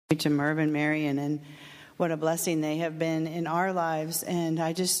To Merv and Marion, and what a blessing they have been in our lives. And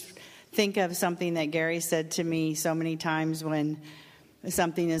I just think of something that Gary said to me so many times when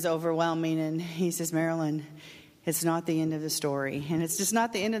something is overwhelming, and he says, Marilyn, it's not the end of the story. And it's just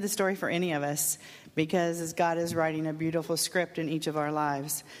not the end of the story for any of us, because God is writing a beautiful script in each of our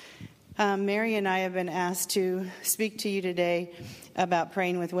lives. Mary and I have been asked to speak to you today about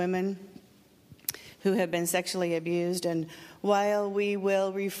praying with women who have been sexually abused. And while we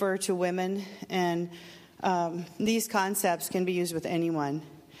will refer to women, and these concepts can be used with anyone,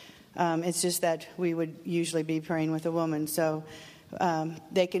 it's just that we would usually be praying with a woman. So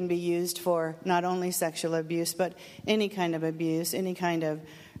they can be used for not only sexual abuse, but any kind of abuse, any kind of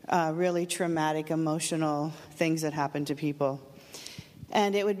really traumatic, emotional things that happen to people.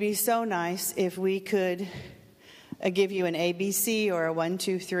 And it would be so nice if we could give you an ABC or a 1,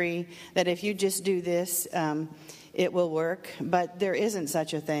 2, 3, that if you just do this, it will work. But there isn't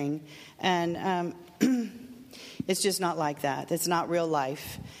such a thing. And it's just not like that. It's not real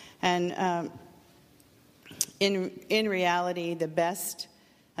life. And in reality, the best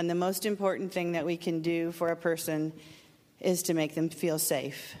and the most important thing that we can do for a person is to make them feel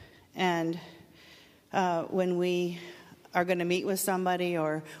safe. And when we are going to meet with somebody,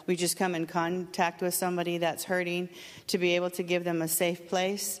 or we just come in contact with somebody that's hurting, to be able to give them a safe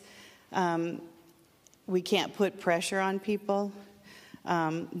place. We can't put pressure on people.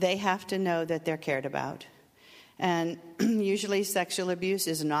 They have to know that they're cared about. And usually sexual abuse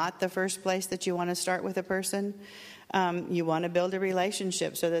is not the first place that you want to start with a person. You want to build a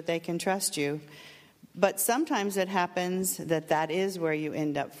relationship so that they can trust you. But sometimes it happens that is where you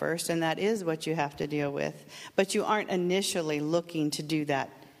end up first, and that is what you have to deal with. But you aren't initially looking to do that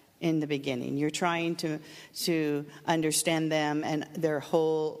in the beginning. You're trying to understand them and their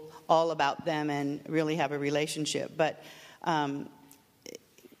all about them, and really have a relationship. But,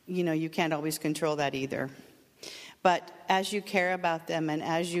 you can't always control that either. But as you care about them and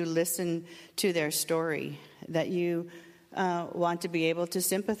as you listen to their story, that you want to be able to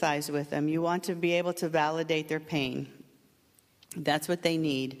sympathize with them. You want to be able to validate their pain. That's what they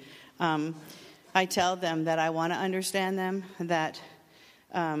need. I tell them that I want to understand them, that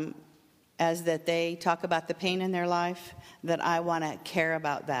as that they talk about the pain in their life, that I want to care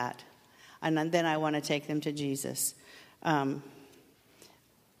about that. And then I want to take them to Jesus.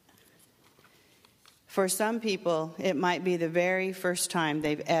 For some people, it might be the very first time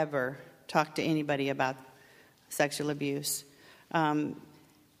they've ever talked to anybody about sexual abuse.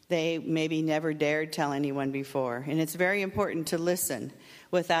 They maybe never dared tell anyone before. And it's very important to listen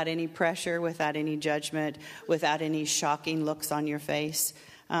without any pressure, without any judgment, without any shocking looks on your face.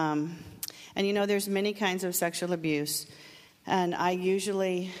 And there's many kinds of sexual abuse. And I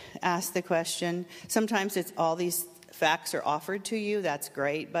usually ask the question, sometimes it's all these facts are offered to you, that's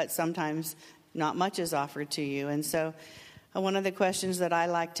great, but sometimes not much is offered to you. And so one of the questions that I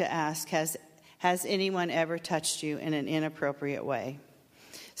like to ask, has anyone ever touched you in an inappropriate way?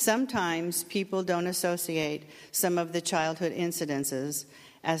 Sometimes people don't associate some of the childhood incidences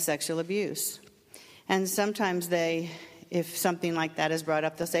as sexual abuse. And sometimes if something like that is brought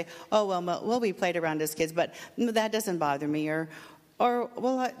up, they'll say, oh, well, we played around as kids, but that doesn't bother me. Or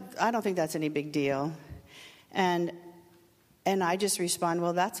I don't think that's any big deal. And I just respond,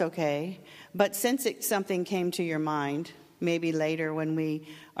 well, that's okay. But since something came to your mind, maybe later when we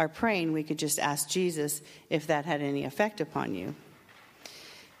are praying, we could just ask Jesus if that had any effect upon you.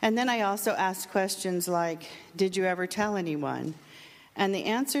 And then I also ask questions like, did you ever tell anyone? And the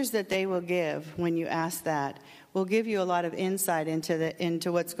answers that they will give when you ask that will give you a lot of insight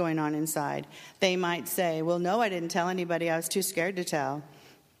into what's going on inside. They might say, well, no, I didn't tell anybody. I was too scared to tell.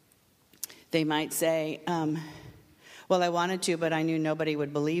 They might say, well, I wanted to, but I knew nobody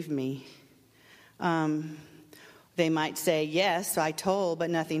would believe me. They might say, yes, I told, but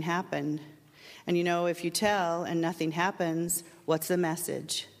nothing happened. And if you tell and nothing happens, what's the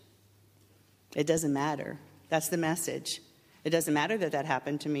message? It doesn't matter. That's the message. It doesn't matter that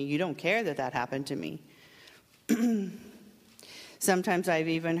happened to me. You don't care that happened to me. Sometimes I've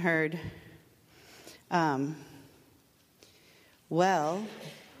even heard, well,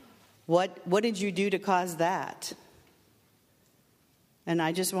 what did you do to cause that? And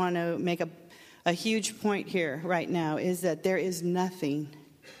I just want to make a huge point here right now, is that there is nothing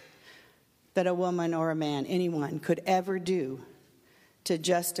that a woman or a man, anyone, could ever do to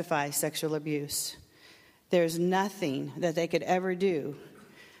justify sexual abuse. There's nothing that they could ever do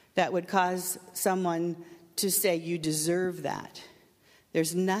that would cause someone to say you deserve that.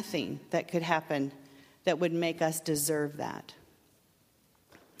 There's nothing that could happen that would make us deserve that.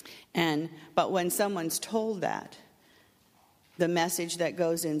 But when someone's told that, the message that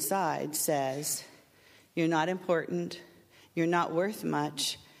goes inside says, you're not important, you're not worth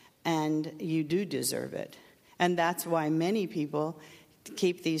much, and you do deserve it. And that's why many people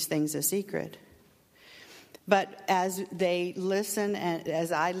keep these things a secret. But as they listen, and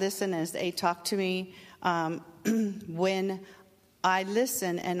as I listen, as they talk to me, when I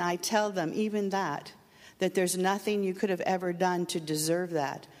listen and I tell them even that there's nothing you could have ever done to deserve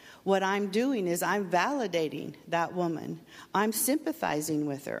that, what I'm doing is I'm validating that woman. I'm sympathizing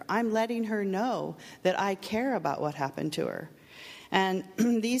with her. I'm letting her know that I care about what happened to her. And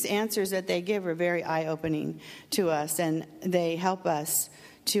these answers that they give are very eye-opening to us, and they help us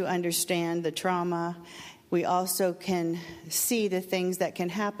to understand the trauma. We also can see the things that can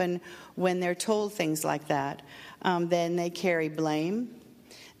happen when they're told things like that. Then they carry blame,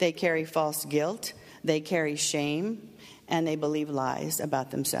 they carry false guilt, they carry shame, and they believe lies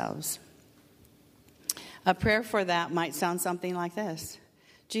about themselves. A prayer for that might sound something like this.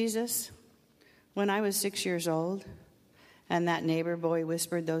 Jesus, when I was 6 years old and that neighbor boy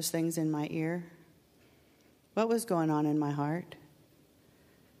whispered those things in my ear, what was going on in my heart?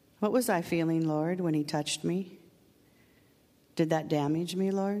 What was I feeling, Lord, when he touched me? Did that damage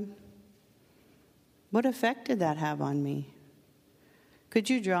me, Lord? What effect did that have on me? Could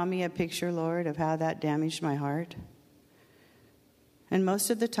you draw me a picture, Lord, of how that damaged my heart? And most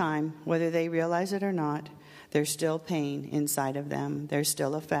of the time, whether they realize it or not, there's still pain inside of them. There's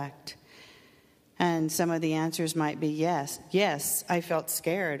still effect. And some of the answers might be yes. Yes, I felt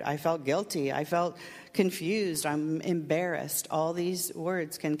scared. I felt guilty. I felt confused. I'm embarrassed. All these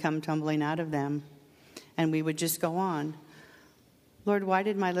words can come tumbling out of them. And we would just go on. Lord, why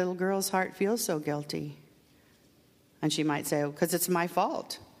did my little girl's heart feel so guilty? And she might say, because it's my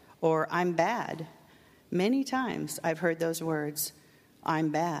fault. Or I'm bad. Many times I've heard those words. I'm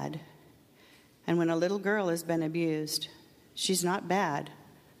bad. And when a little girl has been abused, she's not bad.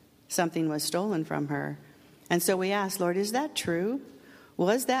 Something was stolen from her. And so we ask, Lord, is that true?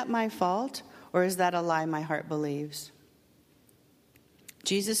 Was that my fault? Or is that a lie my heart believes?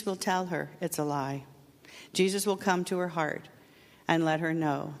 Jesus will tell her it's a lie. Jesus will come to her heart and let her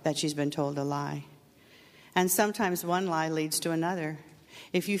know that she's been told a lie. And sometimes one lie leads to another.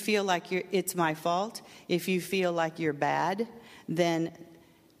 If you feel like it's my fault, if you feel like you're bad, then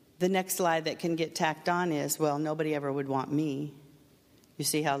the next lie that can get tacked on is, well, nobody ever would want me. You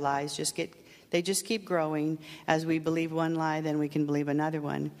see how lies just keep growing. As we believe one lie, then we can believe another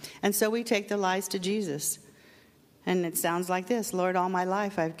one. And so we take the lies to Jesus. And it sounds like this: Lord, all my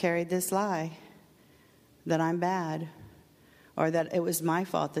life I've carried this lie, that I'm bad, or that it was my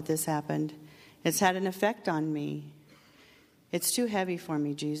fault that this happened. It's had an effect on me. It's too heavy for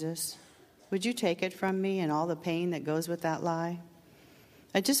me, Jesus. Would you take it from me and all the pain that goes with that lie?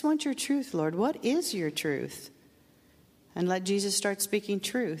 I just want your truth, Lord. What is your truth? And let Jesus start speaking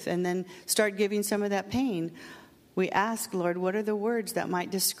truth and then start giving some of that pain. We ask, Lord, what are the words that might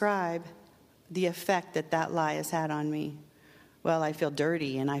describe the effect that that lie has had on me? Well, I feel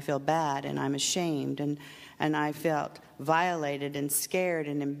dirty and I feel bad and I'm ashamed and I felt violated and scared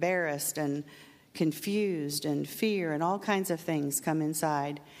and embarrassed and confused, and fear and all kinds of things come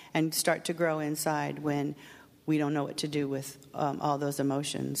inside and start to grow inside when we don't know what to do with all those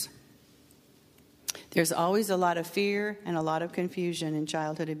emotions. There's always a lot of fear and a lot of confusion in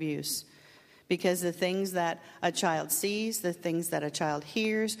childhood abuse, because the things that a child sees, the things that a child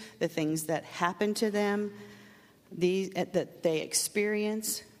hears, the things that happen to them, that they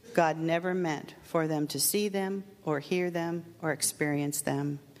experience, God never meant for them to see them or hear them or experience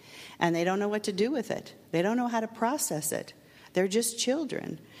them. And they don't know what to do with it. They don't know how to process it. They're just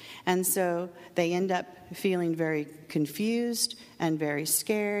children. And so they end up feeling very confused and very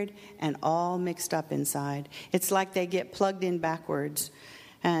scared and all mixed up inside. It's like they get plugged in backwards.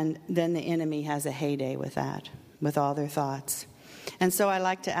 And then the enemy has a heyday with that, with all their thoughts. And so I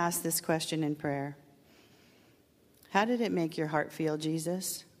like to ask this question in prayer. How did it make your heart feel,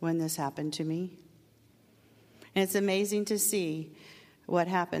 Jesus, when this happened to me? And it's amazing to see what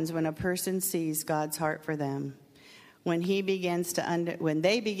happens when a person sees God's heart for them. When they begin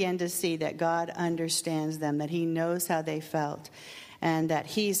to see that God understands them, that he knows how they felt, and that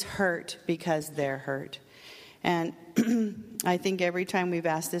he's hurt because they're hurt. And I think every time we've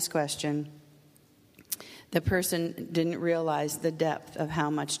asked this question, the person didn't realize the depth of how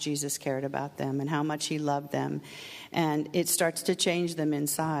much Jesus cared about them and how much he loved them. And it starts to change them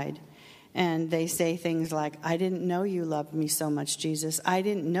inside. And they say things like, I didn't know you loved me so much, Jesus. I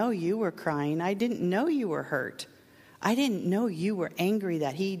didn't know you were crying. I didn't know you were hurt. I didn't know you were angry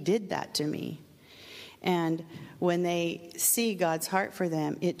that he did that to me. And when they see God's heart for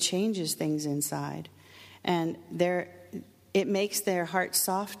them, it changes things inside. And it makes their heart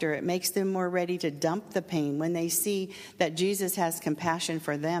softer. It makes them more ready to dump the pain when they see that Jesus has compassion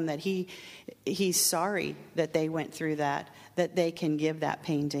for them, that he's sorry that they went through that they can give that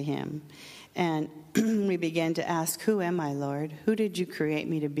pain to him. And we begin to ask, who am I, Lord? Who did you create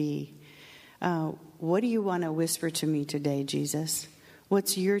me to be? What do you want to whisper to me today, Jesus?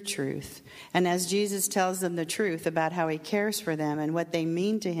 What's your truth? And as Jesus tells them the truth about how he cares for them and what they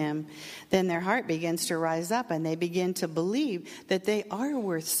mean to him, then their heart begins to rise up and they begin to believe that they are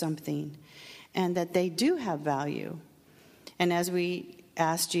worth something and that they do have value. And as we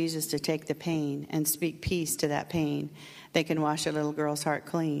ask Jesus to take the pain and speak peace to that pain, they can wash a little girl's heart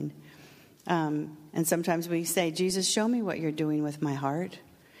clean. And sometimes we say, Jesus, show me what you're doing with my heart.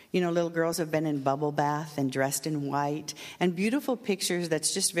 You know, little girls have been in bubble bath and dressed in white, and beautiful pictures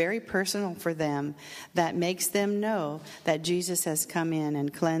that's just very personal for them, that makes them know that Jesus has come in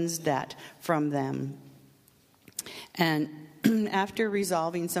and cleansed that from them. And after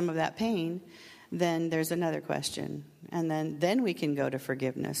resolving some of that pain, then there's another question. And then we can go to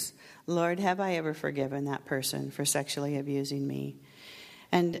forgiveness. Lord, have I ever forgiven that person for sexually abusing me?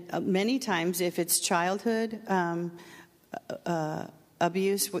 And many times, if it's childhood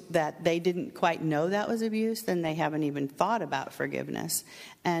abuse that they didn't quite know that was abuse, then they haven't even thought about forgiveness.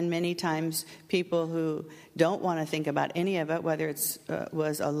 And many times people who don't want to think about any of it, whether it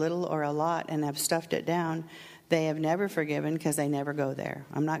was a little or a lot, and have stuffed it down, they have never forgiven because they never go there.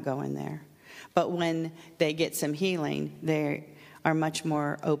 I'm not going there. But when they get some healing, they are much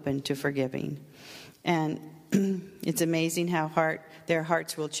more open to forgiving. And it's amazing how their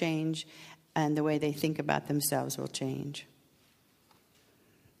hearts will change and the way they think about themselves will change.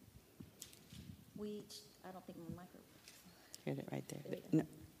 I don't think my microphone. Get it right there. No.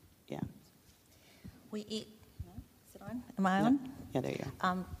 Yeah. We eat. No? Is it on? Am I on? No. Yeah, there you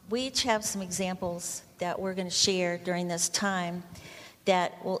go. We each have some examples that we're going to share during this time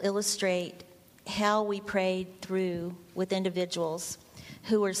that will illustrate how we prayed through with individuals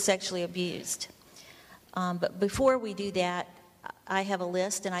who were sexually abused. But before we do that, I have a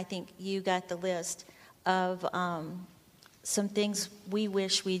list, and I think you got the list, of some things we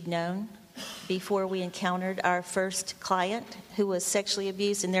wish we'd known before we encountered our first client who was sexually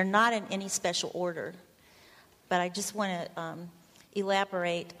abused. And they're not in any special order, but I just want to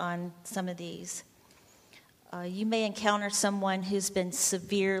elaborate on some of these. You may encounter someone who's been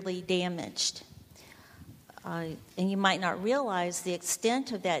severely damaged, and you might not realize the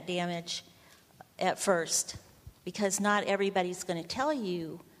extent of that damage at first, because not everybody's going to tell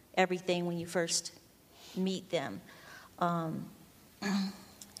you everything when you first meet them.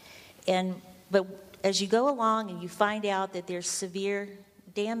 But as you go along and you find out that there's severe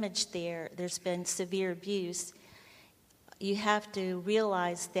damage there, there's been severe abuse, you have to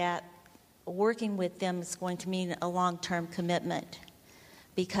realize that working with them is going to mean a long-term commitment,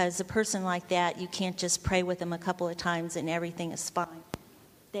 because a person like that, you can't just pray with them a couple of times and everything is fine.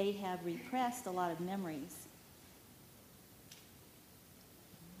 They have repressed a lot of memories.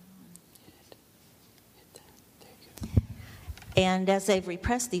 And as they've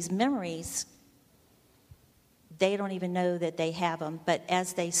repressed these memories, they don't even know that they have them. But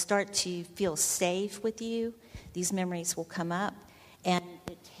as they start to feel safe with you, these memories will come up, and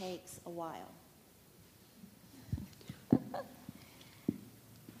it takes a while.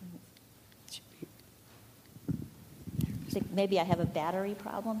 Maybe I have a battery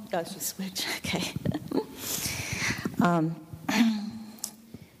problem. Oh, it's just switch. Okay.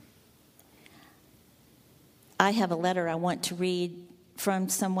 I have a letter I want to read from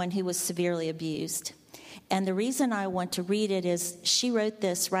someone who was severely abused. And the reason I want to read it is she wrote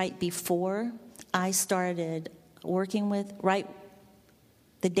this right before I started working with, right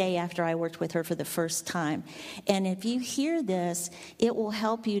the day after I worked with her for the first time. And if you hear this, it will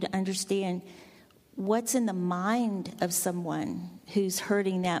help you to understand what's in the mind of someone who's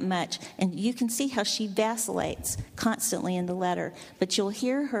hurting that much. And you can see how she vacillates constantly in the letter, but you'll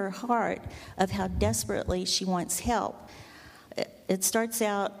hear her heart of how desperately she wants help. It starts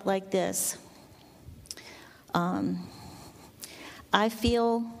out like this. I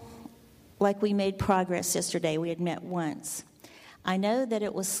feel like we made progress yesterday. We had met once. I know that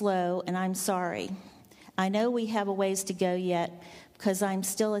it was slow, and I'm sorry. I know we have a ways to go yet because I'm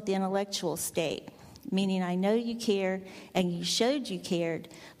still at the intellectual state, meaning I know you care and you showed you cared,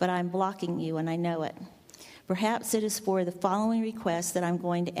 but I'm blocking you and I know it. Perhaps it is for the following request that I'm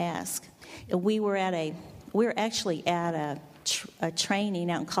going to ask. We were actually at a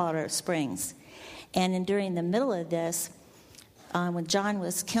training out in Colorado Springs, and during the middle of this, when John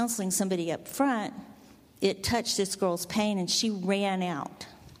was counseling somebody up front, it touched this girl's pain and she ran out,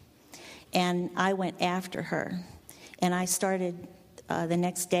 and I went after her. And I started, the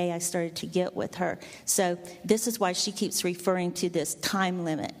next day, I started to get with her. So this is why she keeps referring to this time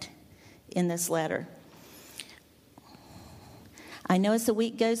limit in this letter. I know as the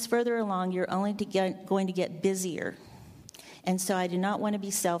week goes further along, you're only going to get busier. And so I do not want to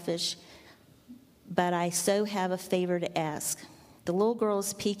be selfish, but I so have a favor to ask. The little girl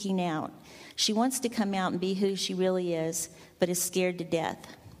is peeking out. She wants to come out and be who she really is, but is scared to death.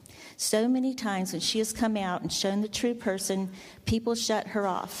 So many times when she has come out and shown the true person, people shut her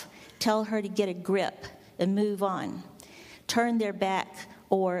off, tell her to get a grip and move on, turn their back,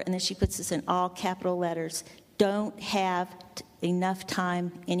 and then she puts this in all capital letters, don't have enough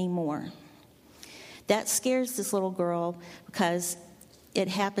time anymore. That scares this little girl because it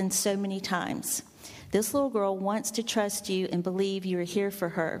happens so many times. This little girl wants to trust you and believe you are here for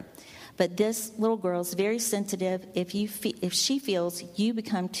her. But this little girl is very sensitive if she feels you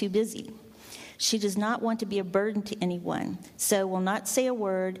become too busy. She does not want to be a burden to anyone, so will not say a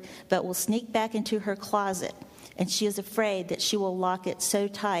word, but will sneak back into her closet. And she is afraid that she will lock it so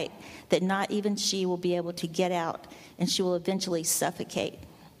tight that not even she will be able to get out, and she will eventually suffocate.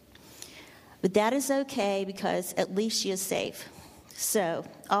 But that is okay because at least she is safe. So,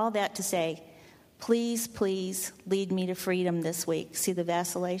 all that to say, please, please lead me to freedom this week. See the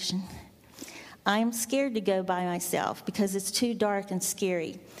vacillation? I am scared to go by myself because it's too dark and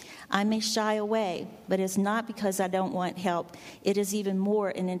scary. I may shy away, but it's not because I don't want help. It is even more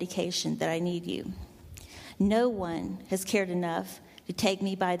an indication that I need you. No one has cared enough to take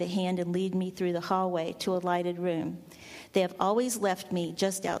me by the hand and lead me through the hallway to a lighted room. They have always left me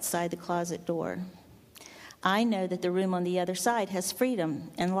just outside the closet door. I know that the room on the other side has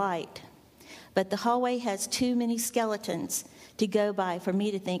freedom and light, but the hallway has too many skeletons to go by for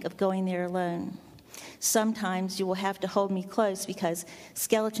me to think of going there alone. Sometimes you will have to hold me close because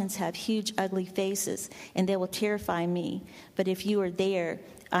skeletons have huge, ugly faces, and they will terrify me. But if you are there,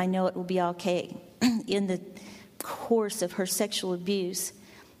 I know it will be okay. In the course of her sexual abuse,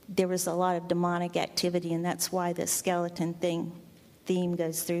 there was a lot of demonic activity, and that's why the skeleton theme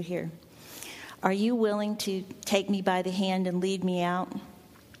goes through here. Are you willing to take me by the hand and lead me out?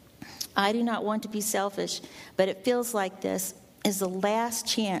 I do not want to be selfish, but it feels like this is the last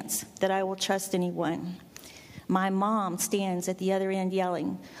chance that I will trust anyone. My mom stands at the other end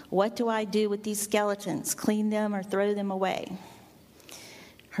yelling, "What do I do with these skeletons? Clean them or throw them away?"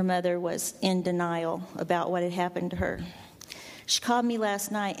 Her mother was in denial about what had happened to her. She called me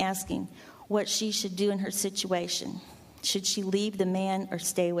last night asking what she should do in her situation. Should she leave the man or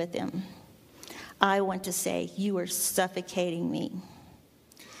stay with him? I want to say, you are suffocating me.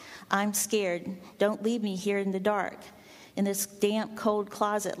 I'm scared. Don't leave me here in the dark, in this damp, cold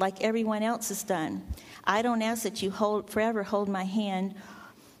closet like everyone else has done. I don't ask that you forever hold my hand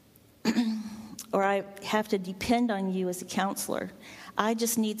or I have to depend on you as a counselor. I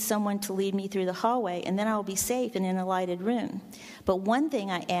just need someone to lead me through the hallway, and then I will be safe and in a lighted room. But one thing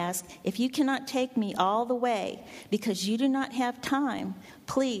I ask, if you cannot take me all the way because you do not have time,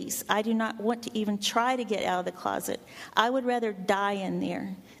 please, I do not want to even try to get out of the closet. I would rather die in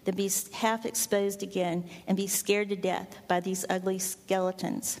there than be half exposed again and be scared to death by these ugly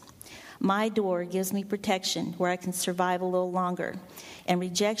skeletons. My door gives me protection where I can survive a little longer, and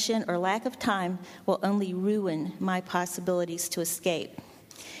rejection or lack of time will only ruin my possibilities to escape.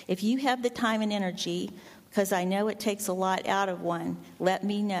 If you have the time and energy, because I know it takes a lot out of one, let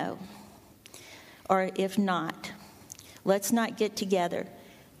me know. Or if not, let's not get together.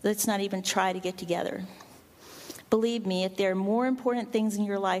 Let's not even try to get together. Believe me, if there are more important things in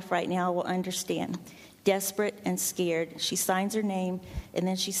your life right now, I will understand. Desperate and scared. She signs her name, and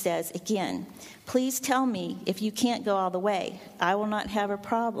then she says, again, please tell me if you can't go all the way. I will not have a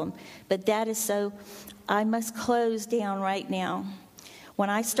problem. But that is so, I must close down right now. When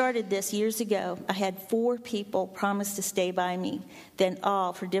I started this years ago, I had 4 people promise to stay by me. Then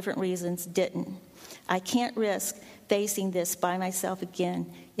all, for different reasons, didn't. I can't risk facing this by myself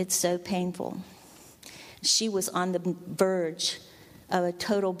again. It's so painful. She was on the verge of a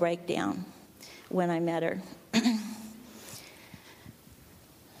total breakdown when I met her.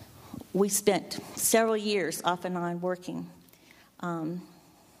 We spent several years off and on working.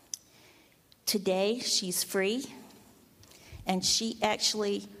 Today, she's free, and she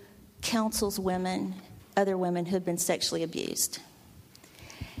actually counsels other women who have been sexually abused.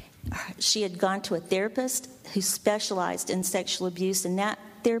 She had gone to a therapist who specialized in sexual abuse, and that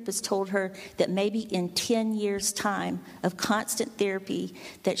therapist told her that maybe in 10 years' time of constant therapy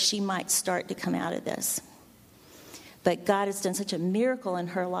that she might start to come out of this. But God has done such a miracle in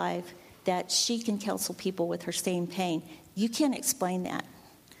her life that she can counsel people with her same pain. You can't explain that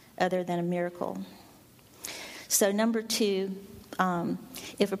other than a miracle. So number 2,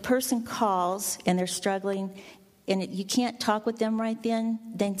 if a person calls and they're struggling and you can't talk with them right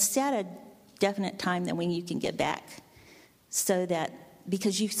then set a definite time that when you can get back, so that,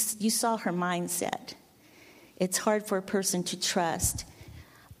 because you saw her mindset. It's hard for a person to trust.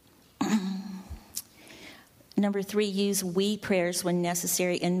 Number 3, use we prayers when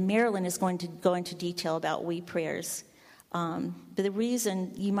necessary. And Marilyn is going to go into detail about we prayers. But the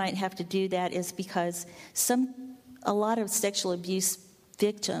reason you might have to do that is because a lot of sexual abuse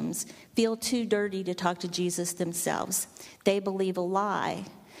victims feel too dirty to talk to Jesus themselves. They believe a lie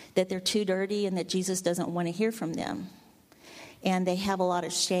that they're too dirty and that Jesus doesn't want to hear from them. And they have a lot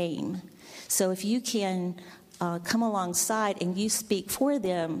of shame. So if you can come alongside and you speak for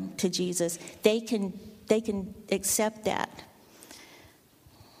them to Jesus, they can accept that.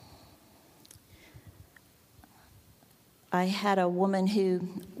 I had a woman who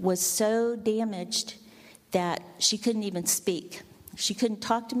was so damaged that she couldn't even speak. She couldn't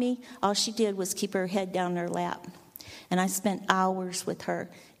talk to me. All she did was keep her head down in her lap. And I spent hours with her,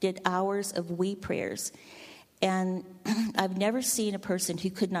 did hours of we prayers. And I've never seen a person who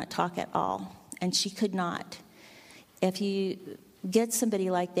could not talk at all. And she could not. If you get somebody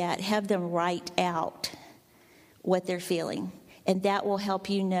like that, have them write out what they're feeling. And that will help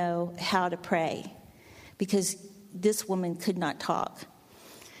you know how to pray. Because this woman could not talk.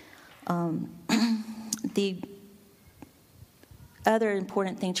 The other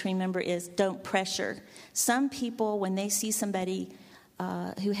important thing to remember is don't pressure. Some people, when they see somebody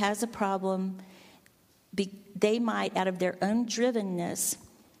who has a problem, they might, out of their own drivenness,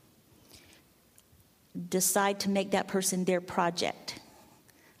 decide to make that person their project.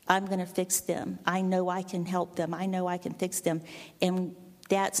 I'm going to fix them. I know I can help them. I know I can fix them. And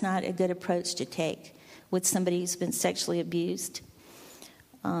that's not a good approach to take with somebody who's been sexually abused.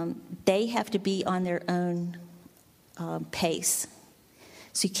 They have to be on their own pace.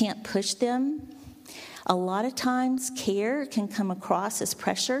 So you can't push them. A lot of times, care can come across as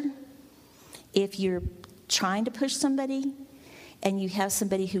pressure. If you're trying to push somebody and you have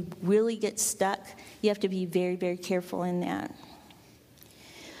somebody who really gets stuck, you have to be very, very careful in that.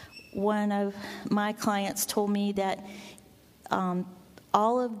 One of my clients told me that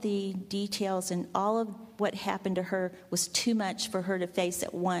all of the details and all of what happened to her was too much for her to face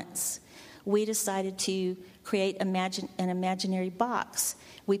at once. We decided to create an imaginary box.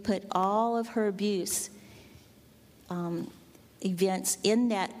 We put all of her abuse events in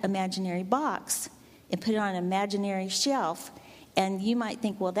that imaginary box and put it on an imaginary shelf. And you might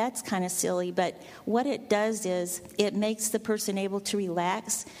think, well, that's kind of silly, but what it does is it makes the person able to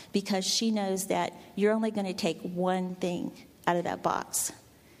relax because she knows that you're only going to take one thing out of that box,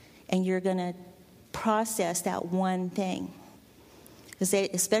 and you're going to process that one thing. Because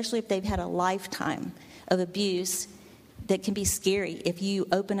especially if they've had a lifetime of abuse, that can be scary if you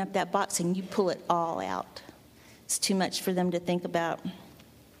open up that box and you pull it all out. It's too much for them to think about.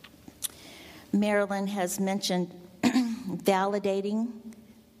 Marilyn has mentioned validating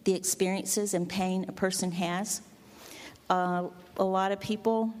the experiences and pain a person has. A lot of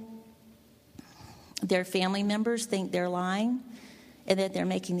people, their family members think they're lying and that they're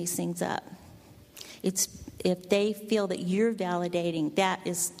making these things up. If they feel that you're validating,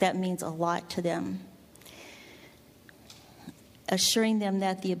 that means a lot to them. Assuring them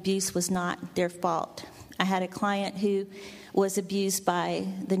that the abuse was not their fault. I had a client who was abused by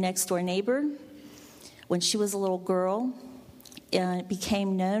the next door neighbor when she was a little girl. It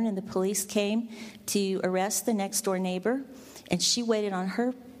became known, and the police came to arrest the next door neighbor, and she waited on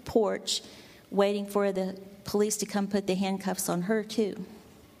her porch waiting for the police to come put the handcuffs on her too,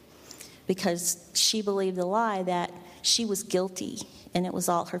 because she believed the lie that she was guilty and it was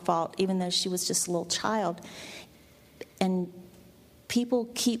all her fault, even though she was just a little child. And people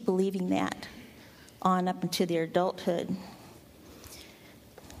keep believing that on up into their adulthood.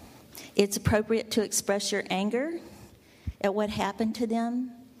 It's appropriate to express your anger at what happened to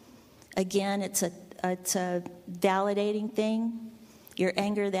them. Again, it's a validating thing. Your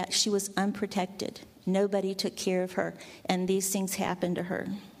anger that she was unprotected. Nobody took care of her, and these things happened to her.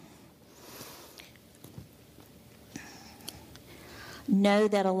 Know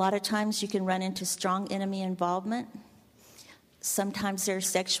that a lot of times you can run into strong enemy involvement. Sometimes there are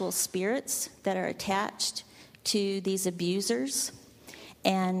sexual spirits that are attached to these abusers.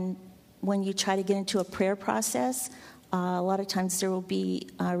 And when you try to get into a prayer process, a lot of times there will be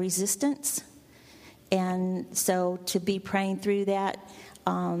resistance. And so to be praying through that,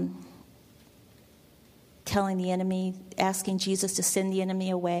 telling the enemy, asking Jesus to send the enemy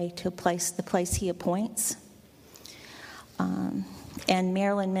away to the place he appoints. And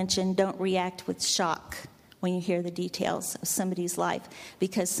Marilyn mentioned, don't react with shock when you hear the details of somebody's life,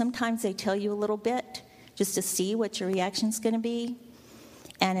 because sometimes they tell you a little bit just to see what your reaction's going to be.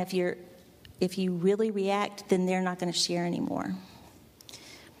 And if you really react, then they're not going to share anymore.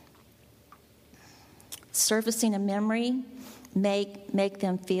 Surfacing a memory make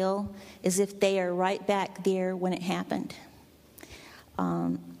them feel as if they are right back there when it happened.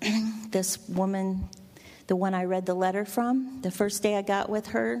 This woman, the one I read the letter from, the first day I got with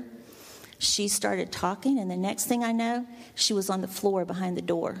her, she started talking, and the next thing I know, she was on the floor behind the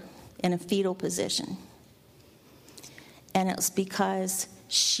door in a fetal position. And it was because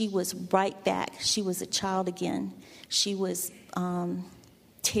she was right back. She was a child again. She was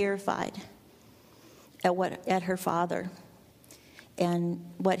terrified at her father and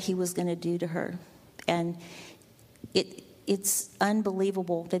what he was going to do to her. And it's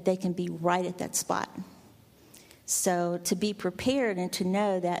unbelievable that they can be right at that spot. So to be prepared and to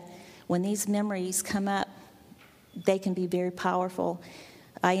know that when these memories come up, they can be very powerful.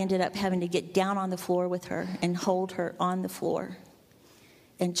 I ended up having to get down on the floor with her and hold her on the floor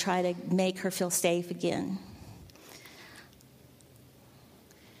and try to make her feel safe again.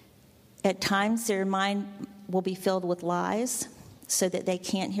 At times, their mind will be filled with lies so that they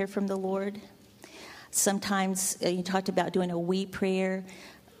can't hear from the Lord. Sometimes, you talked about doing a we prayer.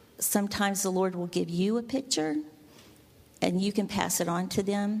 Sometimes the Lord will give you a picture, and you can pass it on to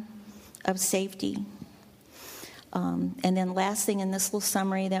them of safety. And then last thing in this little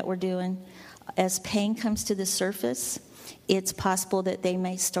summary that we're doing, as pain comes to the surface, it's possible that they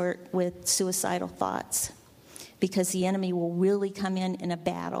may start with suicidal thoughts because the enemy will really come in a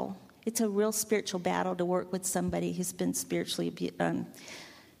battle. It's a real spiritual battle to work with somebody who's been sexually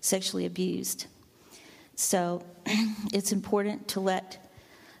abused. So it's important to let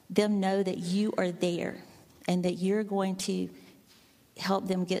them know that you are there and that you're going to help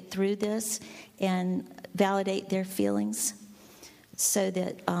them get through this and validate their feelings so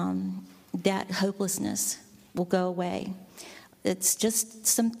that that hopelessness will go away. It's just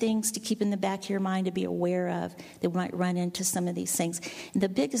some things to keep in the back of your mind to be aware of that we might run into some of these things. And the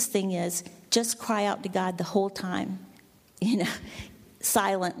biggest thing is just cry out to God the whole time,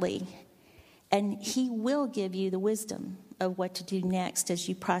 silently. And he will give you the wisdom of what to do next as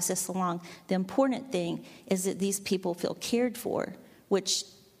you process along. The important thing is that these people feel cared for, which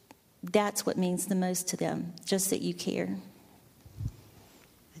that's what means the most to them, just that you care.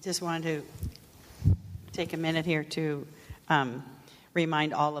 I just wanted to take a minute here to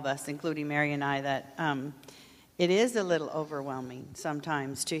remind all of us, including Mary and I, that it is a little overwhelming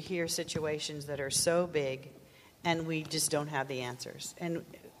sometimes to hear situations that are so big and we just don't have the answers. And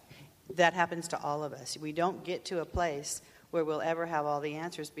that happens to all of us. We don't get to a place where we'll ever have all the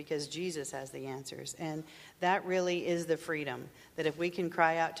answers because Jesus has the answers. And that really is the freedom, that if we can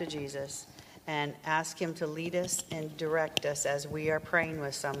cry out to Jesus and ask him to lead us and direct us as we are praying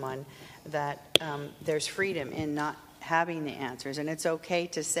with someone, that there's freedom in not having the answers. And it's okay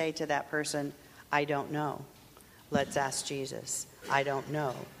to say to that person, I don't know. Let's ask Jesus. I don't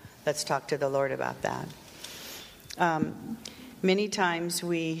know. Let's talk to the Lord about that. Many times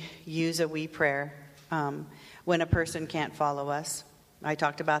we use a we prayer when a person can't follow us. I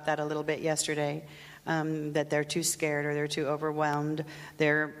talked about that a little bit yesterday, that they're too scared or they're too overwhelmed.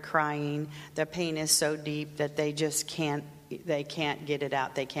 They're crying. The pain is so deep that they just can't get it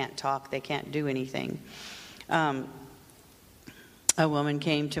out. They can't talk. They can't do anything. A woman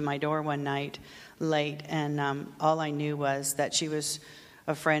came to my door one night late, and all I knew was that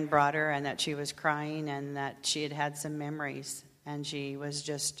a friend brought her and that she was crying and that she had some memories and she was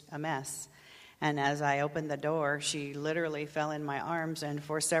just a mess. And as I opened the door, she literally fell in my arms, and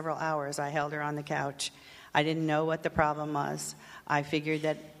for several hours I held her on the couch. I didn't know what the problem was. I figured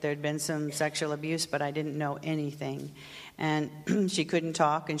that there'd been some sexual abuse, but I didn't know anything. And she couldn't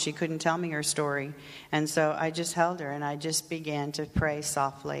talk, and she couldn't tell me her story. And so I just held her, and I just began to pray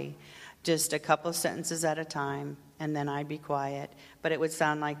softly, just a couple sentences at a time, and then I'd be quiet. But it would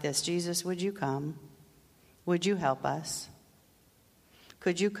sound like this: Jesus, would you come? Would you help us?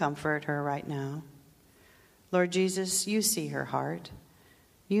 Could you comfort her right now? Lord Jesus, you see her heart.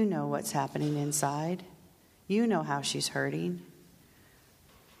 You know what's happening inside. You know how she's hurting.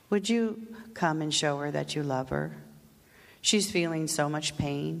 Would you come and show her that you love her? She's feeling so much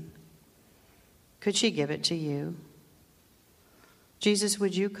pain. Could she give it to you? Jesus,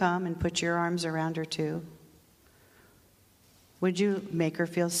 would you come and put your arms around her too? Would you make her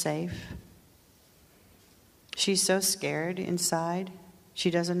feel safe? She's so scared inside. She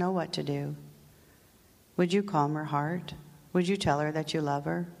doesn't know what to do. Would you calm her heart? Would you tell her that you love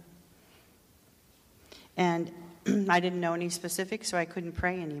her? And I didn't know any specifics, so I couldn't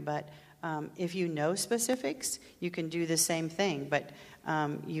pray any, but if you know specifics, you can do the same thing, but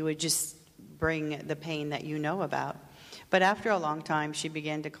you would just bring the pain that you know about. But after a long time, she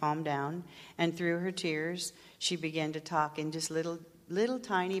began to calm down, and through her tears, she began to talk in just little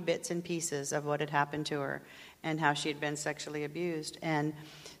tiny bits and pieces of what had happened to her and how she had been sexually abused. And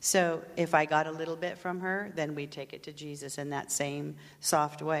so if I got a little bit from her, then we'd take it to Jesus in that same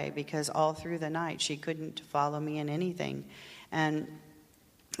soft way, because all through the night she couldn't follow me in anything. And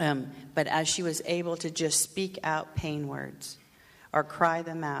but as she was able to just speak out pain words or cry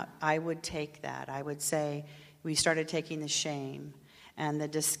them out, I would take that. I would say, we started taking the shame and the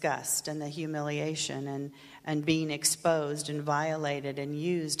disgust and the humiliation and being exposed and violated and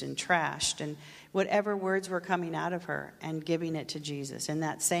used and trashed and whatever words were coming out of her, and giving it to Jesus in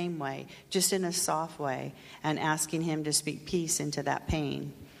that same way, just in a soft way, and asking him to speak peace into that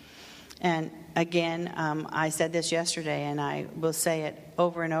pain. And again, I said this yesterday, and I will say it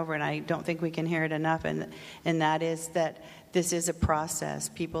over and over, and I don't think we can hear it enough, and that is that this is a process.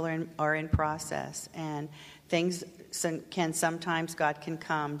 People are in process, and things can sometimes, God can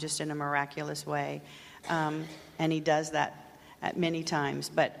come just in a miraculous way, and he does that at many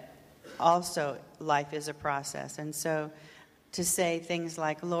times, but also life is a process. And so to say things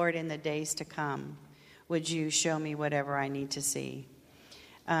like, Lord, in the days to come, would you show me whatever I need to see?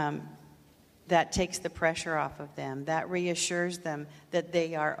 That takes the pressure off of them. That reassures them that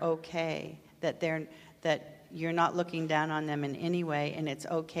they are okay, that you're not looking down on them in any way, and it's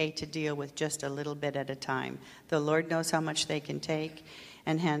okay to deal with just a little bit at a time. The Lord knows how much they can take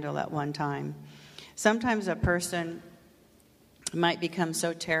and handle at one time. Sometimes a person might become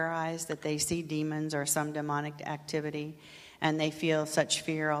so terrorized that they see demons or some demonic activity, and they feel such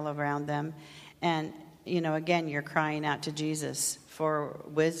fear all around them. And, again, you're crying out to Jesus for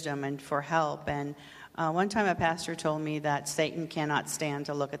wisdom and for help. And one time a pastor told me that Satan cannot stand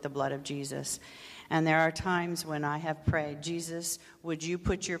to look at the blood of Jesus. And there are times when I have prayed, Jesus, would you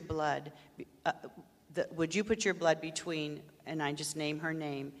put your blood between, and I just name her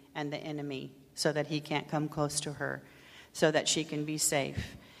name, and the enemy, so that he can't come close to her, so that she can be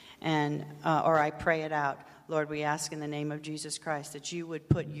safe. And or I pray it out, Lord, we ask in the name of Jesus Christ that you would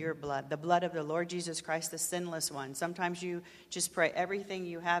put your blood, the blood of the Lord Jesus Christ, the sinless one. Sometimes you just pray everything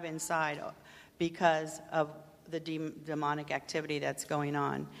you have inside because of the demonic activity that's going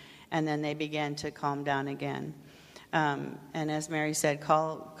on. And then they begin to calm down again. And as Mary said,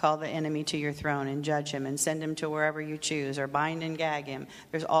 call the enemy to your throne and judge him and send him to wherever you choose, or bind and gag him.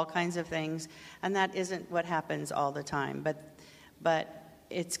 There's all kinds of things. And that isn't what happens all the time. But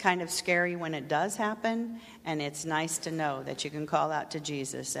it's kind of scary when it does happen, and it's nice to know that you can call out to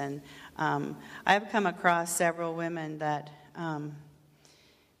Jesus. And I've come across several women that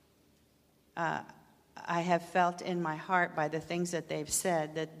I have felt in my heart by the things that they've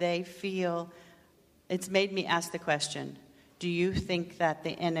said that they feel, it's made me ask the question, do you think that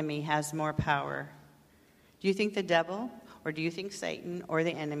the enemy has more power? Do you think the devil, or do you think Satan, or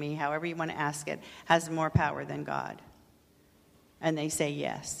the enemy, however you want to ask it, has more power than God? And they say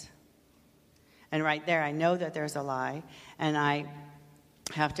yes. And right there, I know that there's a lie, and I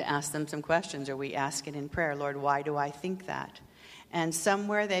have to ask them some questions, or we ask it in prayer. Lord, why do I think that? And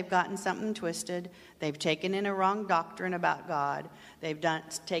somewhere they've gotten something twisted. They've taken in a wrong doctrine about God. They've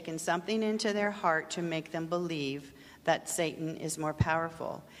taken something into their heart to make them believe that Satan is more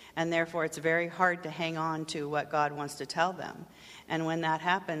powerful. And therefore, it's very hard to hang on to what God wants to tell them. And when that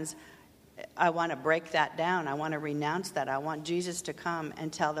happens, I want to break that down. I want to renounce that. I want Jesus to come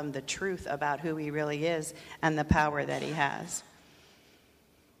and tell them the truth about who he really is and the power that he has.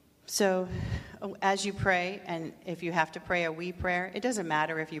 So as you pray, and if you have to pray a we prayer, it doesn't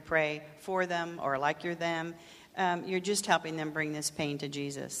matter if you pray for them or like you're them. You're just helping them bring this pain to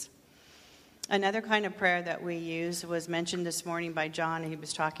Jesus. Another kind of prayer that we use was mentioned this morning by John. He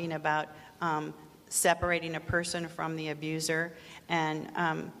was talking about separating a person from the abuser.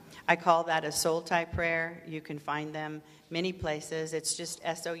 And I call that a soul type prayer. You can find them many places. It's just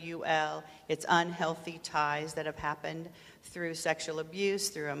SOUL. It's unhealthy ties that have happened through sexual abuse,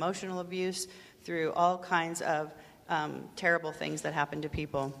 through emotional abuse, through all kinds of terrible things that happen to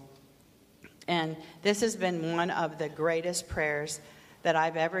people. And this has been one of the greatest prayers that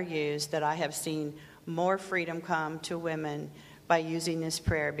I've ever used, that I have seen more freedom come to women by using this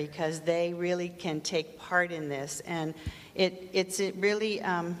prayer, because they really can take part in this. And it's really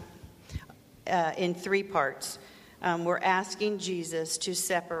in three parts. We're asking Jesus to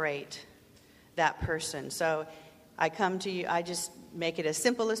separate that person. So I come to you, I just make it as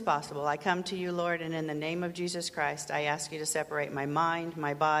simple as possible. I come to you, Lord, and in the name of Jesus Christ, I ask you to separate my mind,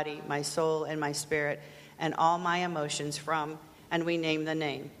 my body, my soul, and my spirit, and all my emotions from and we name the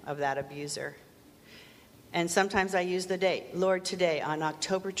name of that abuser. And sometimes I use the date. Lord, today, on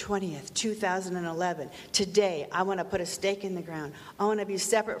October 20th, 2011, today, I want to put a stake in the ground. I want to be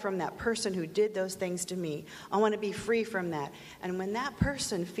separate from that person who did those things to me. I want to be free from that. And when that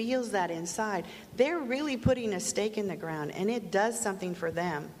person feels that inside, they're really putting a stake in the ground, and it does something for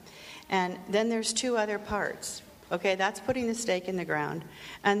them. And then there's two other parts. Okay, that's putting the stake in the ground.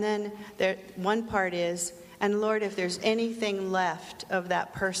 And then one part is, and Lord, if there's anything left of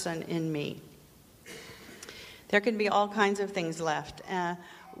that person in me, there can be all kinds of things left,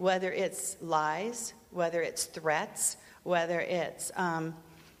 whether it's lies, whether it's threats, whether it's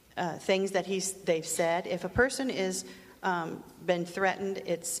things that they've said. If a person is been threatened,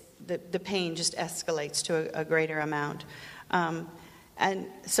 it's the pain just escalates to a greater amount. And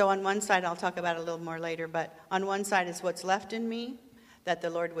so on one side, I'll talk about it a little more later, but on one side is what's left in me, that the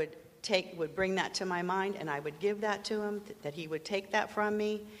Lord would bring that to my mind, and I would give that to him, that he would take that from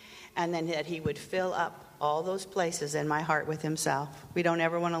me, and then that he would fill up all those places in my heart with himself. We don't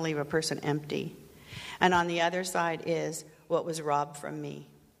ever want to leave a person empty. And on the other side is what was robbed from me,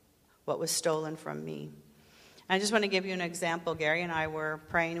 what was stolen from me. I just want to give you an example. Gary and I were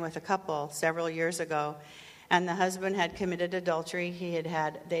praying with a couple several years ago, and the husband had committed adultery.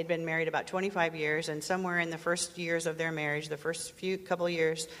 They'd been married about 25 years, and somewhere in the first years of their marriage, the first couple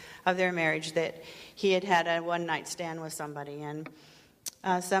years of their marriage, that he had a one-night stand with somebody. And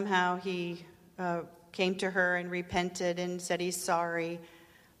somehow he came to her and repented and said he's sorry,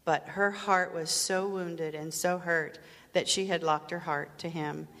 but her heart was so wounded and so hurt that she had locked her heart to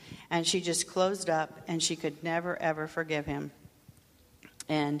him, and she just closed up, and she could never ever forgive him.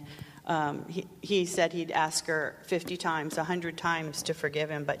 And he said he'd ask her 50 times, 100 times to forgive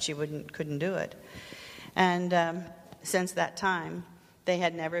him, but she couldn't do it. And since that time, they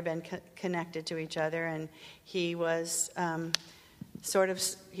had never been connected to each other, and he was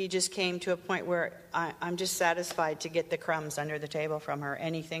he just came to a point where I'm just satisfied to get the crumbs under the table from her,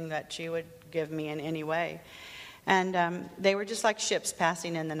 anything that she would give me in any way. And they were just like ships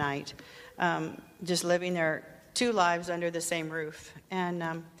passing in the night, just living their two lives under the same roof.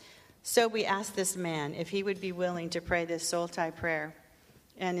 And so we asked this man if he would be willing to pray this soul tie prayer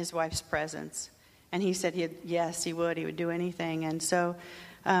in his wife's presence. And he said yes, he would. He would do anything. And so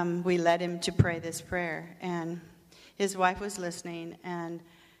we led him to pray this prayer. And his wife was listening, and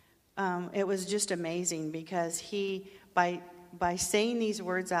it was just amazing because he, by saying these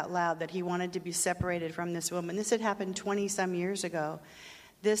words out loud that he wanted to be separated from this woman, this had happened 20-some years ago.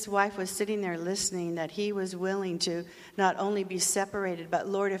 This wife was sitting there listening, that he was willing to not only be separated, but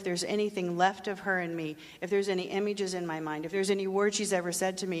Lord, if there's anything left of her in me, if there's any images in my mind, if there's any words she's ever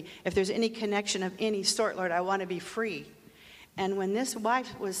said to me, if there's any connection of any sort, Lord, I want to be free. And when this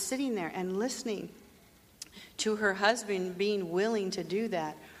wife was sitting there and listening to her husband being willing to do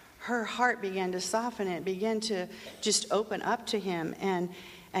that, her heart began to soften, and it began to just open up to him.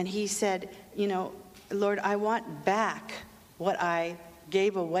 And he said, Lord, I want back what I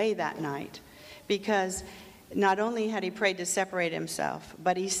gave away that night. Because not only had he prayed to separate himself,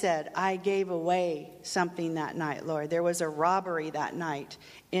 but he said, I gave away something that night, Lord. There was a robbery that night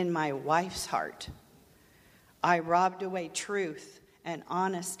in my wife's heart. I robbed away truth and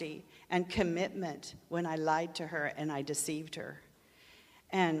honesty and commitment when I lied to her and I deceived her.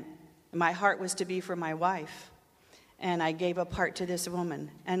 And my heart was to be for my wife. And I gave a part to this woman.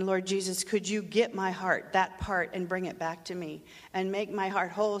 And Lord Jesus, could you get my heart, that part, and bring it back to me and make my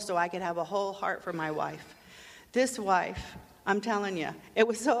heart whole so I could have a whole heart for my wife. This wife, I'm telling you, it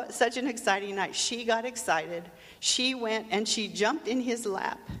was such an exciting night. She got excited. She went and she jumped in his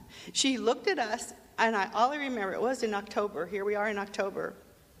lap. She looked at us, and all I remember, it was in October. Here we are in October.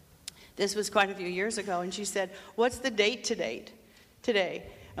 This was quite a few years ago. And she said, what's the date today?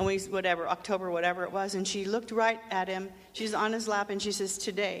 And October, whatever it was. And she looked right at him. She's on his lap, and she says,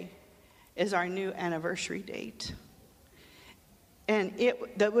 today is our new anniversary date. And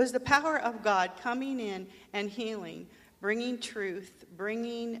that was the power of God coming in and healing, bringing truth,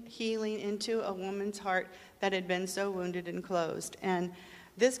 bringing healing into a woman's heart that had been so wounded and closed. And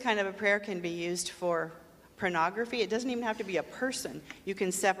this kind of a prayer can be used for pornography. It doesn't even have to be a person. You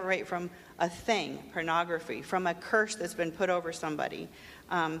can separate from a thing, pornography, from a curse that's been put over somebody.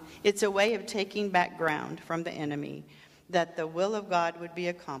 It's a way of taking back ground from the enemy, that the will of God would be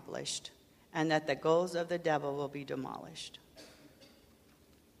accomplished and that the goals of the devil will be demolished.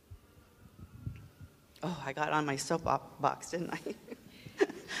 Oh, I got on my soapbox, didn't I?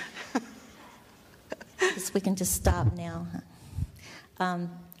 Guess we can just stop now.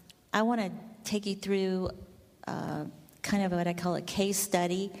 I want to take you through kind of what I call a case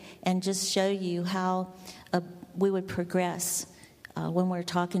study and just show you how we would progress when we're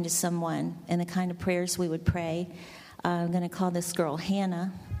talking to someone and the kind of prayers we would pray. I'm going to call this girl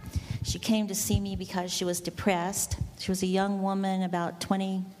Hannah. She came to see me because she was depressed. She was a young woman, about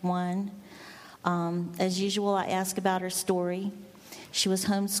 21. As usual, I asked about her story. She was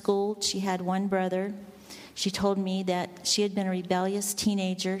homeschooled. She had one brother. She told me that she had been a rebellious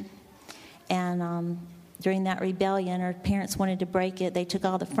teenager, and during that rebellion, her parents wanted to break it. They took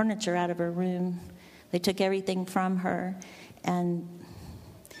all the furniture out of her room. They took everything from her, and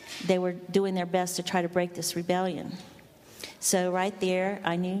they were doing their best to try to break this rebellion. So right there,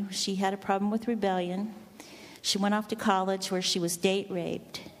 I knew she had a problem with rebellion. She went off to college where she was date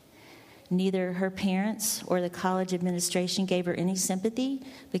raped. Neither her parents or the college administration gave her any sympathy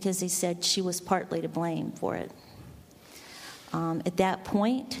because they said she was partly to blame for it. At that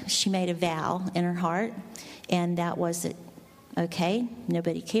point, she made a vow in her heart, and that was it. Okay,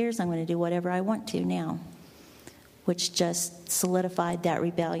 nobody cares. I'm going to do whatever I want to now, which just solidified that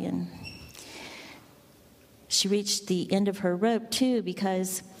rebellion. She reached the end of her rope, too,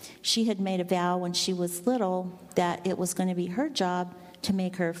 because she had made a vow when she was little that it was going to be her job to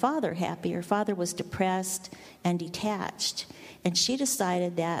make her father happy. Her father was depressed and detached, and she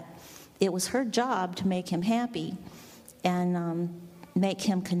decided that it was her job to make him happy and make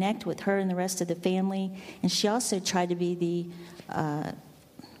him connect with her and the rest of the family. And she also tried to be the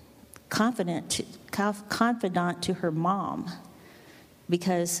confidant to her mom,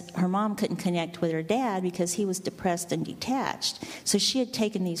 because her mom couldn't connect with her dad because he was depressed and detached. So she had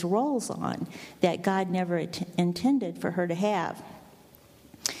taken these roles on that God never intended for her to have.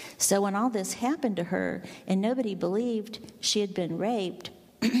 So when all this happened to her and nobody believed she had been raped,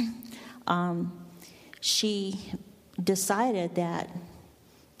 she decided that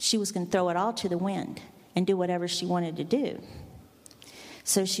she was going to throw it all to the wind and do whatever she wanted to do.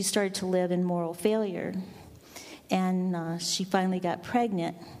 So she started to live in moral failure. And she finally got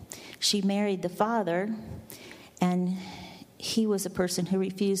pregnant. She married the father, and he was a person who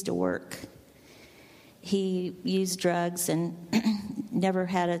refused to work. He used drugs and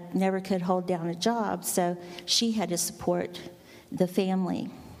never could hold down a job, so she had to support the family.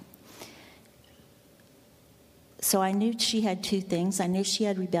 So I knew she had two things. I knew she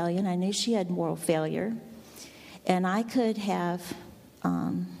had rebellion. I knew she had moral failure. And I could have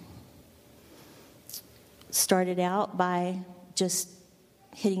started out by just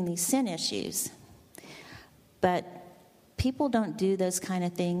hitting these sin issues. But people don't do those kind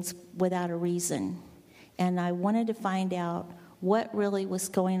of things without a reason. And I wanted to find out what really was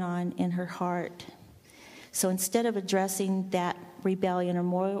going on in her heart. So instead of addressing that rebellion or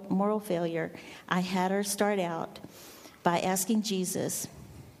moral failure, I had her start out by asking Jesus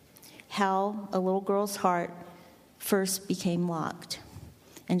how a little girl's heart first became locked,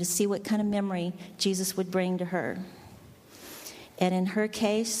 and to see what kind of memory Jesus would bring to her. And in her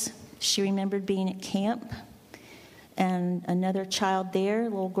case, she remembered being at camp, and another child there, a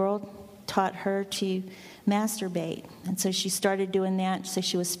little girl, taught her to masturbate. And so she started doing that, so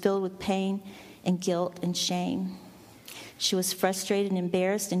she was filled with pain and guilt and shame. She was frustrated and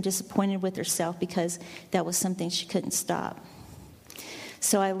embarrassed and disappointed with herself because that was something she couldn't stop.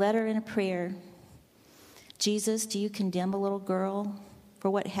 So I led her in a prayer. Jesus, do you condemn a little girl for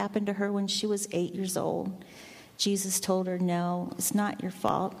what happened to her when she was 8 years old? Jesus told her, no, it's not your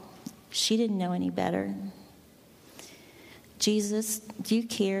fault. She didn't know any better. Jesus, do you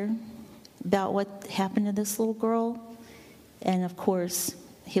care about what happened to this little girl? And of course,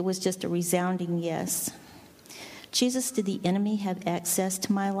 it was just a resounding yes. Jesus, did the enemy have access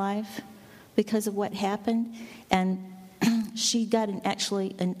to my life because of what happened? And she got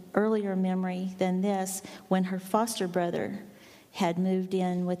an earlier memory than this when her foster brother had moved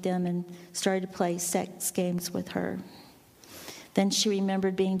in with them and started to play sex games with her. Then she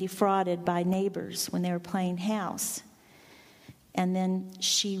remembered being defrauded by neighbors when they were playing house. And then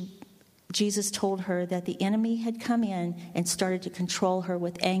Jesus told her that the enemy had come in and started to control her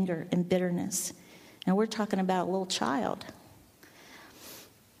with anger and bitterness. And we're talking about a little child.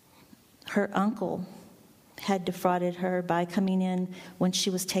 Her uncle had defrauded her by coming in when she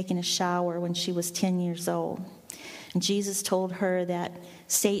was taking a shower when she was 10 years old. And Jesus told her that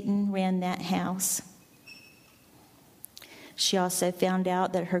Satan ran that house. She also found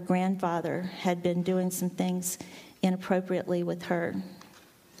out that her grandfather had been doing some things inappropriately with her.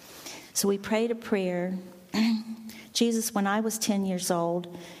 So we prayed a prayer. Jesus, when I was 10 years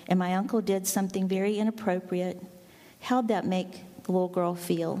old and my uncle did something very inappropriate, how'd that make the little girl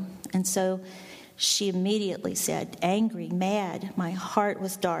feel? And so she immediately said, angry, mad, my heart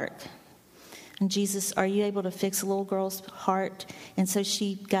was dark. And Jesus, are you able to fix a little girl's heart? And so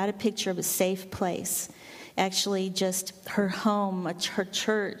she got a picture of a safe place. actually just her home, her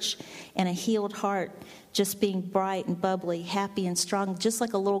church, and a healed heart just being bright and bubbly, happy and strong, just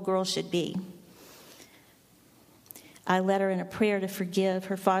like a little girl should be. I led her in a prayer to forgive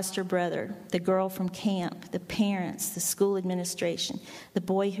her foster brother, the girl from camp, the parents, the school administration, the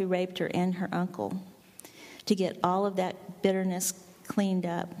boy who raped her, and her uncle, to get all of that bitterness cleaned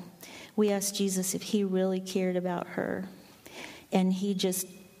up. We asked Jesus if he really cared about her, and he just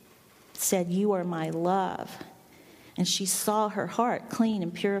said, "You are my love." And she saw her heart clean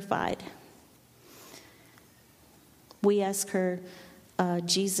and purified. We asked her,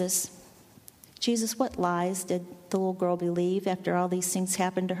 Jesus, what lies did the little girl believe after all these things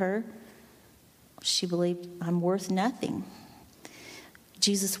happened to her? She believed, I'm worth nothing.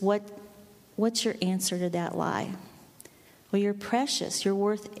 Jesus, what's your answer to that lie? Well, you're precious. You're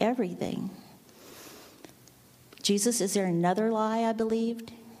worth everything. Jesus, is there another lie I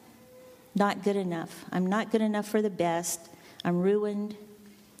believed? Not good enough. I'm not good enough for the best. I'm ruined.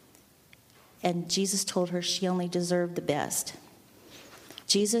 And Jesus told her she only deserved the best.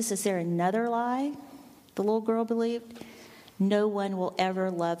 Jesus, is there another lie the little girl believed? No one will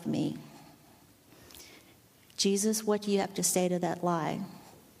ever love me. Jesus, what do you have to say to that lie?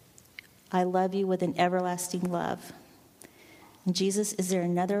 I love you with an everlasting love. And Jesus, is there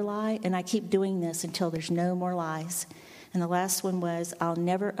another lie? And I keep doing this until there's no more lies. And the last one was, I'll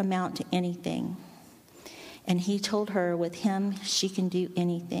never amount to anything. And he told her with him, she can do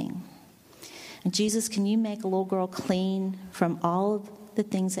anything. And Jesus, can you make a little girl clean from all of the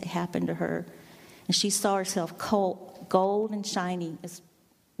things that happened to her? And she saw herself gold and shiny, as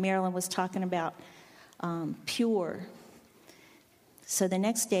Marilyn was talking about, pure. So the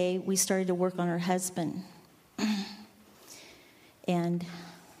next day, we started to work on her husband. And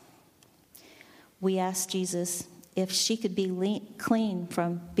we asked Jesus if she could be clean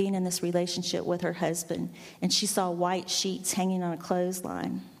from being in this relationship with her husband. And she saw white sheets hanging on a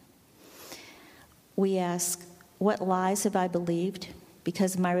clothesline. We asked, what lies have I believed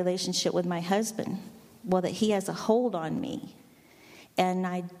because of my relationship with my husband? Well, that he has a hold on me. And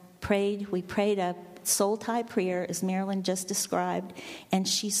we prayed a soul tie prayer, as Marilyn just described, and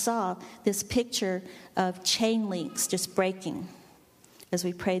she saw this picture of chain links just breaking as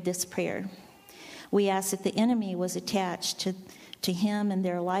we prayed this prayer. We asked if the enemy was attached to him and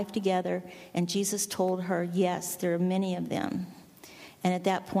their life together, and Jesus told her, yes, there are many of them. And at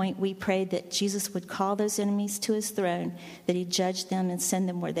that point, we prayed that Jesus would call those enemies to his throne, that he'd judge them and send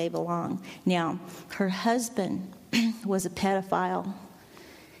them where they belong. Now, her husband was a pedophile,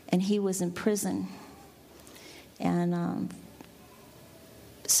 and he was in prison. And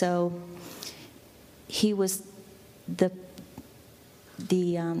so he was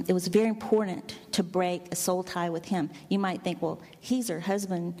it was very important to break a soul tie with him. You might think, well, he's her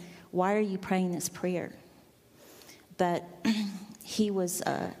husband. Why are you praying this prayer? But he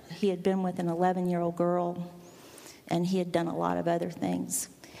had been with an 11-year-old girl, and he had done a lot of other things.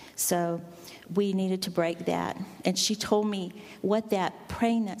 So we needed to break that. And she told me what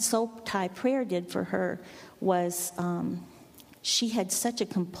praying that soul tie prayer did for her was she had such a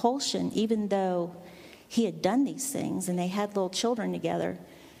compulsion, even though he had done these things and they had little children together.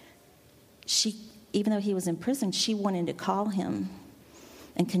 Even though he was in prison, she wanted to call him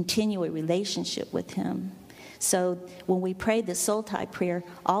and continue a relationship with him. So when we prayed the soul tie prayer,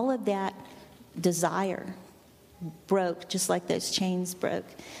 all of that desire broke just like those chains broke.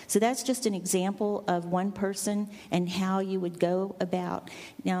 So that's just an example of one person and how you would go about.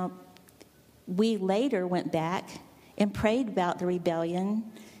 Now, we later went back and prayed about the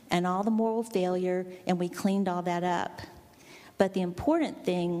rebellion and all the moral failure, and we cleaned all that up. But the important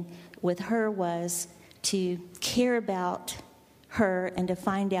thing with her was to care about her and to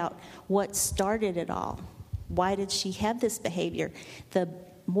find out what started it all. Why did she have this behavior? The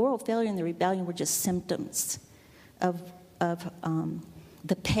moral failure and the rebellion were just symptoms of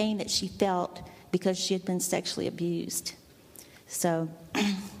the pain that she felt because she had been sexually abused. So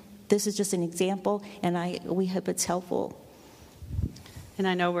this is just an example, and we hope it's helpful. And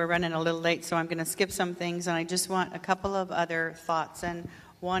I know we're running a little late, so I'm going to skip some things, and I just want a couple of other thoughts. And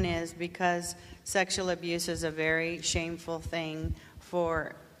one is because sexual abuse is a very shameful thing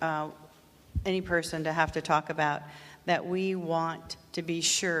for any person to have to talk about, that we want to be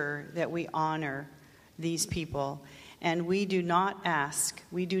sure that we honor these people. And we do not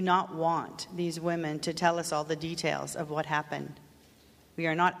want these women to tell us all the details of what happened. We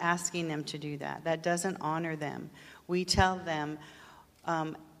are not asking them to do that. That doesn't honor them. We tell them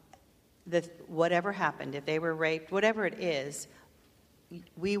that whatever happened, if they were raped, whatever it is,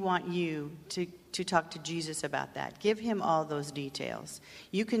 we want you to talk to Jesus about that. Give him all those details.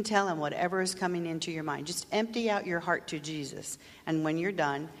 You can tell him whatever is coming into your mind. Just empty out your heart to Jesus. And when you're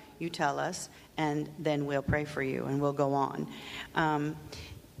done, you tell us, and then we'll pray for you, and we'll go on.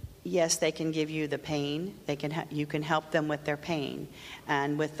 Yes, they can give you the pain. You can help them with their pain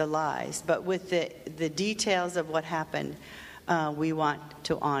and with the lies. But with the details of what happened, we want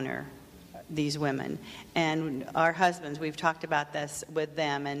to honor these women. And our husbands, we've talked about this with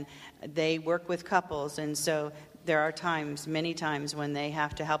them, and they work with couples, and so there are times, many times, when they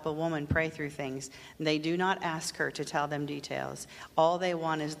have to help a woman pray through things. They do not ask her to tell them details. All they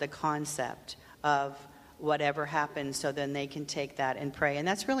want is the concept of whatever happens, so then they can take that and pray. And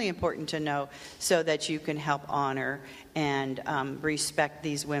that's really important to know, so that you can help honor and respect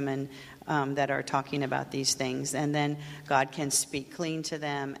these women that are talking about these things. And then God can speak clean to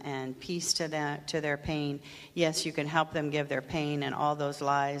them and peace to their pain. Yes, you can help them give their pain and all those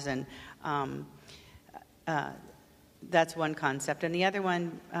lies. And that's one concept. And the other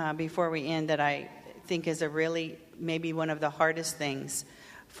one, before we end, that I think is maybe one of the hardest things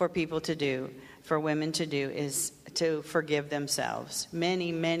for people to do, for women to do, is to forgive themselves.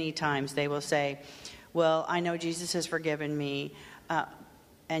 Many, many times they will say, well, I know Jesus has forgiven me.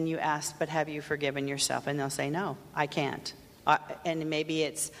 And you ask, but have you forgiven yourself? And they'll say, no, I can't. And maybe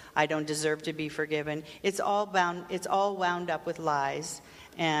it's, I don't deserve to be forgiven. It's all wound up with lies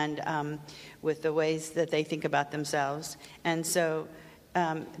and with the ways that they think about themselves. And so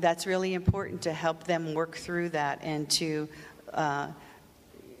that's really important to help them work through that and to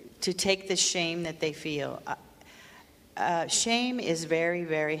take the shame that they feel. Shame is very,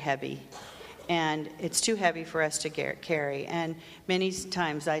 very heavy. And it's too heavy for us to carry. And many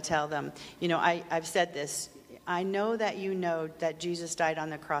times I tell them, I've said this, I know that you know that Jesus died on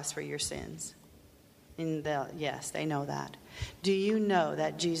the cross for your sins. Yes, they know that. Do you know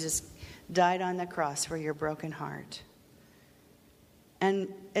that Jesus died on the cross for your broken heart? And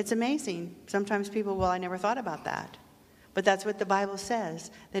it's amazing. Sometimes people, well, I never thought about that. But that's what the Bible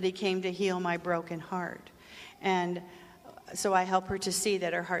says, that he came to heal my broken heart. And so I help her to see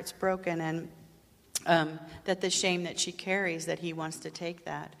that her heart's broken, and that the shame that she carries, that he wants to take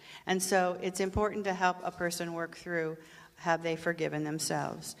that. And so it's important to help a person work through, have they forgiven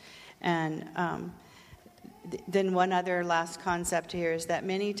themselves. And then one other last concept here is that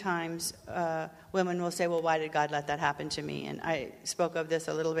many times women will say, well, why did God let that happen to me? And I spoke of this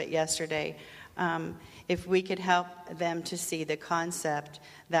a little bit yesterday. If we could help them to see the concept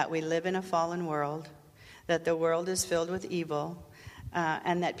that we live in a fallen world, that the world is filled with evil,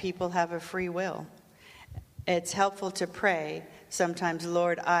 and that people have a free will. It's helpful to pray sometimes,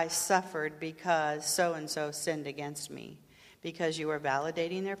 Lord, I suffered because so-and-so sinned against me. Because you are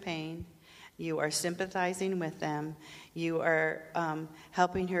validating their pain. You are sympathizing with them. You are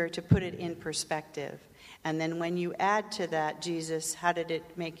helping her to put it in perspective. And then when you add to that, Jesus, how did it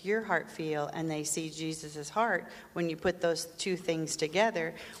make your heart feel? And they see Jesus' heart. When you put those two things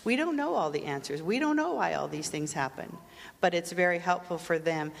together, we don't know all the answers. We don't know why all these things happen. But it's very helpful for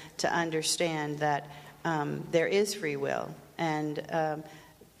them to understand that there is free will. And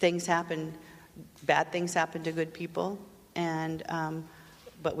things happen, bad things happen to good people. And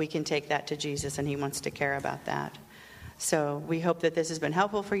but we can take that to Jesus, and he wants to care about that. So we hope that this has been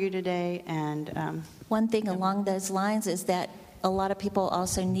helpful for you today. And one thing along those lines is that a lot of people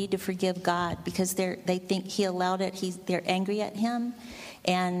also need to forgive God because they think he allowed it. They're angry at him.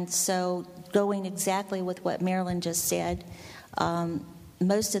 And so going exactly with what Marilyn just said,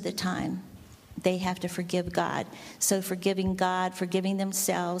 most of the time they have to forgive God. So forgiving God, forgiving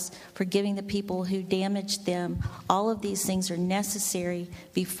themselves, forgiving the people who damaged them, all of these things are necessary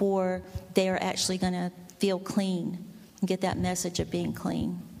before they are actually going to feel clean and get that message of being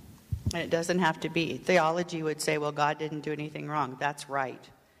clean. And it doesn't have to be. Theology would say, well, God didn't do anything wrong. That's right.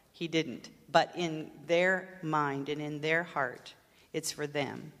 He didn't. But in their mind and in their heart, it's for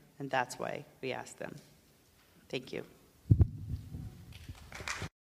them. And that's why we ask them. Thank you.